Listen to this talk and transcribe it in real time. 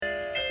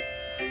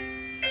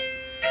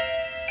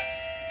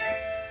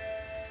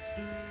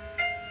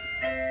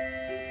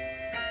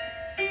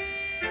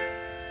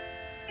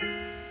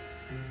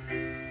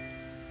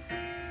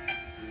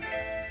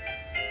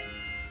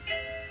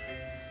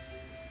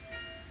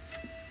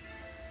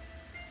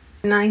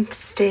Ninth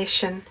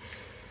station.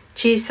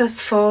 Jesus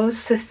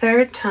falls the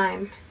third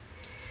time.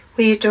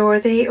 We adore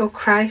thee, O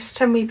Christ,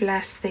 and we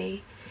bless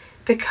thee,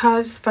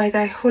 because by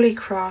thy holy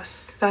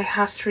cross thou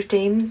hast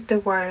redeemed the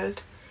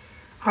world.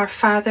 Our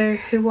Father,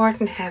 who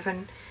art in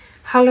heaven,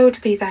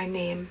 hallowed be thy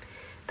name.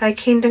 Thy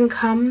kingdom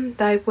come,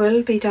 thy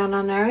will be done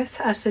on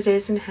earth as it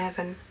is in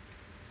heaven.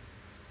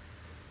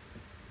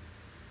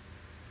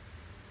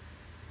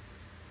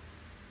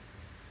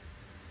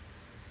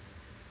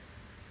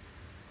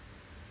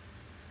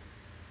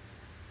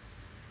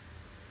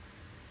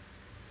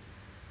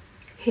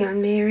 Hail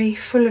Mary,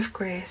 full of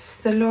grace,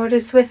 the Lord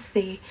is with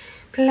thee.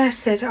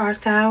 Blessed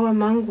art thou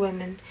among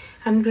women,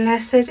 and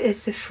blessed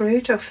is the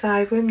fruit of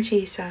thy womb,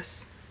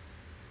 Jesus.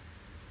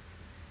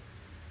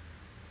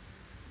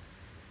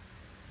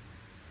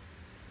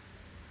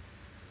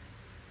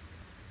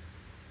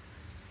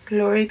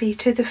 Glory be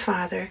to the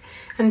Father,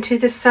 and to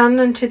the Son,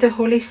 and to the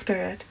Holy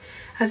Spirit,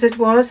 as it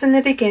was in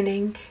the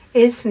beginning,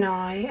 is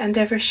now, and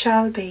ever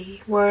shall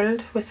be,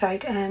 world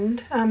without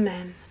end.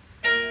 Amen.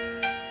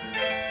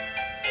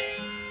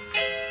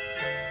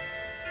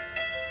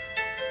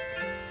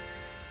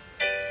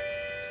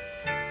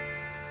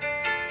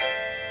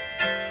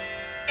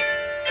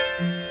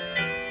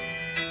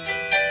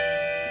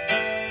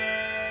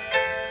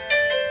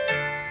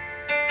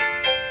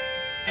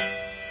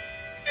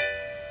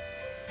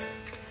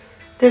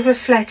 The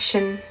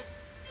reflection.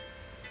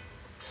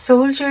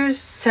 Soldiers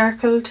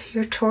circled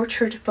your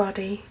tortured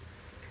body,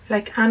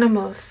 like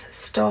animals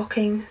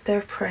stalking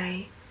their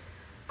prey.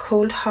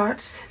 Cold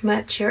hearts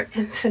met your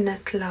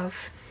infinite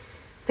love.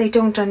 They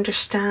don't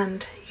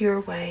understand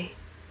your way.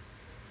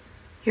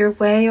 Your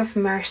way of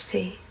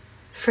mercy,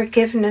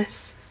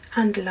 forgiveness,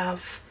 and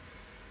love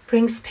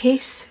brings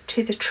peace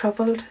to the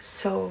troubled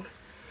soul,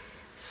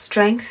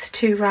 strength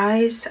to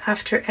rise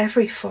after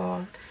every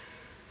fall,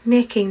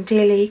 making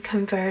daily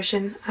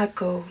conversion a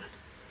goal.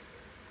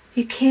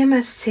 You came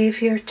as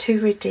Saviour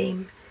to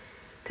redeem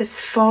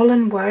this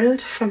fallen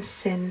world from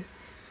sin.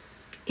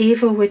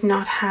 Evil would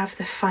not have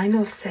the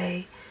final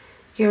say.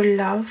 Your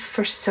love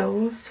for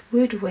souls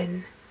would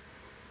win.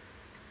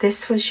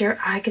 This was your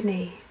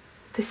agony,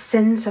 the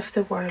sins of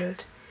the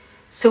world.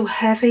 So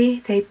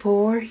heavy they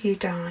bore you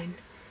down,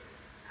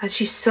 as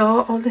you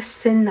saw all the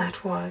sin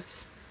that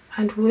was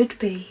and would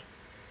be.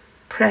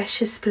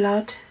 Precious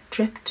blood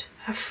dripped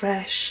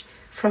afresh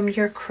from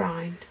your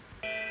crown.